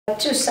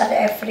To South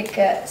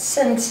Africa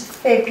since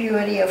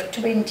February of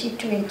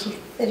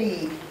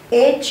 2023.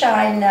 Air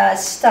China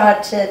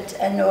started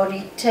or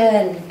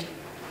returned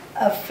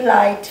a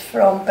flight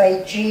from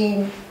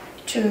Beijing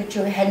to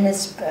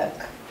Johannesburg.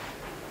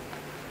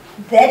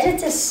 That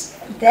has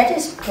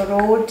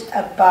brought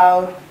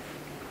about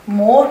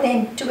more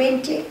than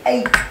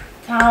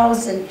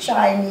 28,000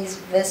 Chinese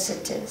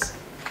visitors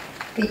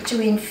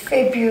between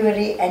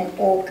February and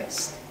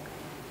August.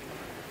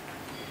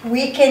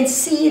 We can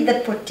see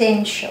the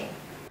potential.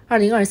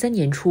 2023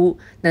年初，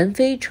南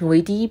非成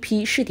为第一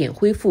批试点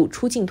恢复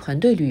出境团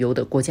队旅游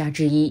的国家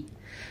之一。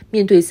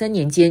面对3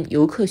年间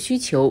游客需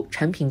求、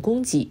产品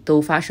供给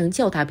都发生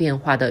较大变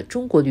化的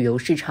中国旅游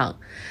市场，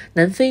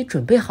南非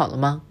准备好了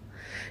吗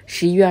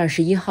？11月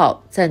21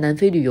号，在南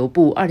非旅游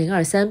部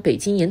2023北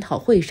京研讨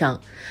会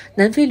上，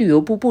南非旅游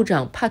部部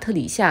长帕特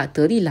里夏·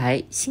德利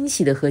莱欣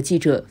喜地和记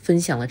者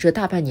分享了这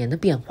大半年的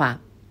变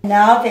化。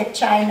Now that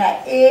China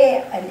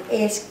Air and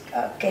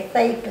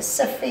Cathay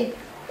Pacific,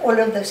 all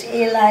of those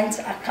airlines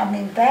are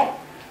coming back,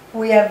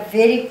 we are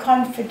very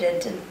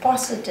confident and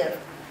positive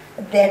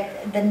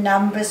that the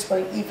numbers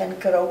will even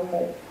grow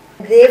more.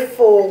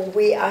 Therefore,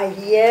 we are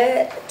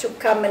here to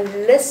come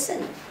and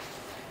listen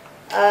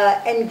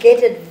and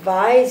get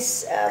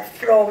advice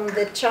from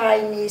the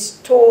Chinese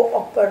tour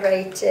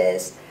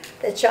operators,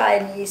 the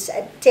Chinese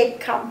tech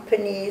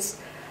companies,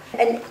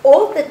 and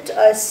all the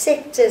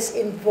sectors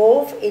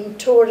involved in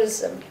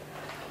tourism.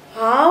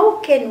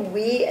 How can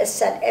we as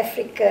South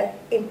Africa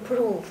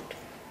improve?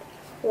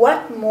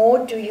 What more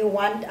do you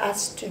want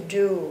us to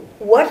do?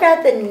 What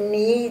are the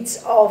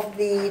needs of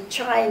the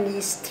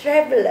Chinese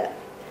traveler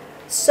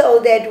so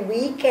that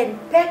we can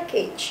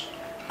package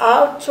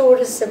our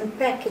tourism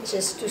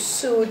packages to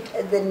suit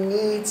the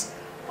needs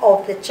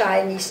of the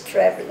Chinese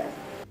traveler?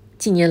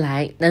 近年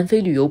来，南非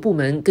旅游部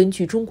门根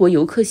据中国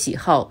游客喜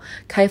好，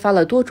开发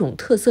了多种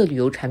特色旅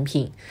游产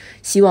品，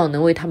希望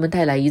能为他们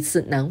带来一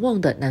次难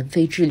忘的南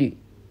非之旅。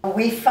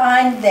We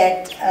find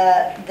that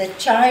the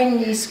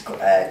Chinese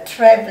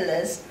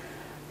travelers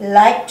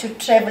like to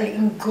travel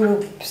in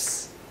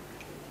groups,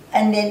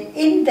 and then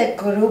in the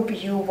group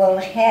you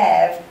will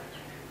have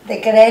the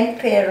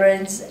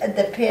grandparents,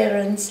 the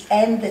parents,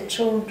 and the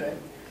children.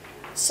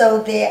 So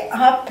there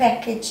are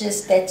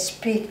packages that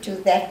speak to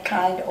that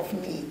kind of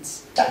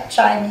needs.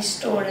 Chinese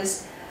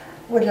tourists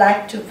would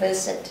like to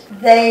visit.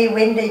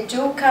 When they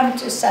do come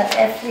to South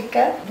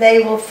Africa, they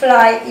will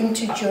fly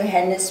into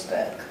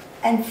Johannesburg.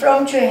 And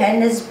from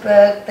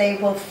Johannesburg, they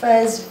will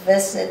first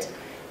visit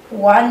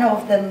one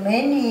of the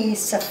many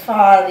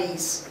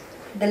safaris,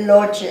 the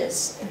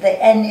lodges,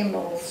 the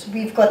animals.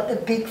 We've got the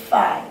big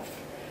 5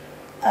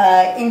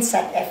 in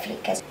South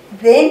Africa.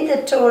 Then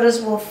the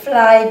tourists will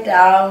fly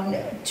down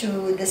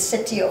to the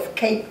city of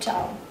Cape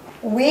Town.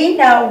 We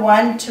now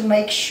want to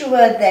make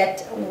sure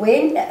that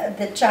when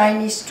the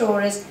Chinese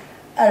tourists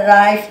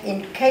arrive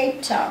in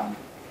Cape Town,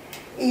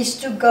 is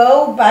to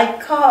go by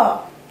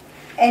car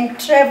and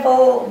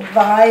travel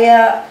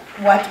via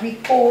what we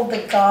call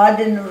the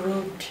garden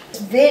route. It's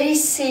very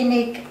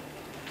scenic,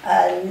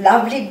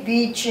 lovely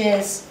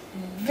beaches,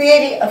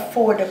 very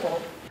affordable.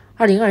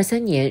 2023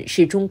年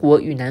是中国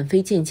与南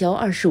非建交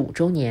25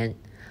周年。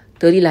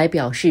德利莱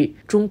表示，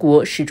中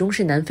国始终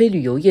是南非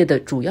旅游业的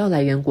主要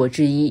来源国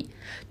之一，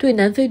对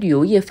南非旅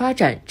游业发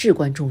展至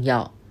关重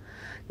要。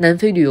南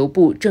非旅游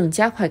部正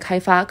加快开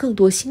发更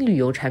多新旅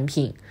游产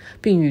品，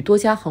并与多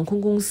家航空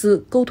公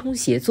司沟通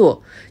协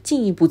作，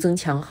进一步增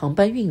强航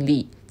班运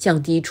力，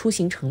降低出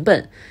行成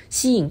本，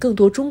吸引更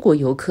多中国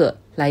游客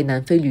来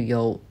南非旅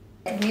游。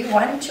We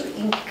want to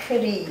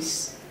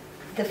increase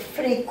the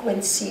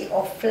frequency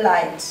of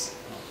flights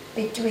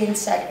between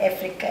South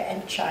Africa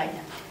and China.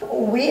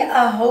 We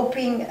are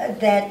hoping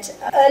that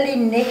early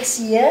next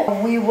year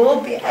we will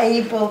be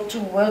able to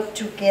work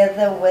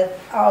together with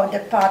our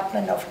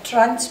Department of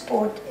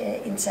Transport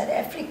in South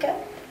Africa,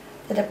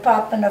 the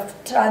Department of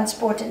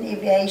Transport and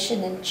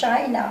Aviation in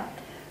China,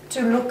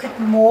 to look at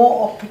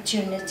more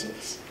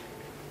opportunities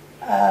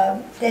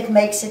that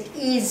makes it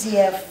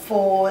easier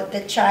for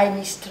the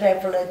Chinese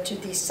traveler to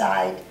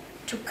decide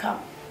to come.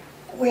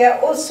 We are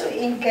also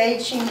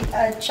engaging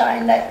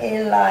China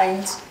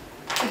Airlines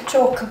to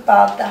talk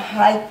about the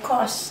high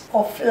cost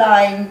of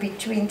flying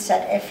between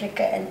South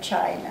Africa and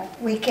China.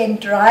 We can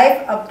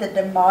drive up the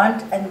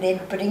demand and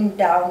then bring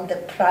down the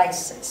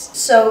prices.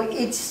 So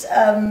it's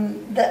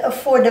the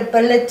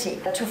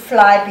affordability to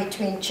fly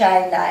between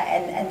China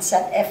and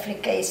South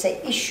Africa is an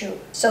issue.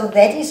 So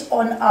that is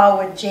on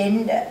our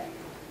agenda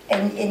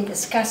in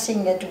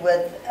discussing it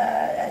with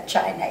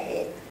China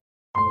Air.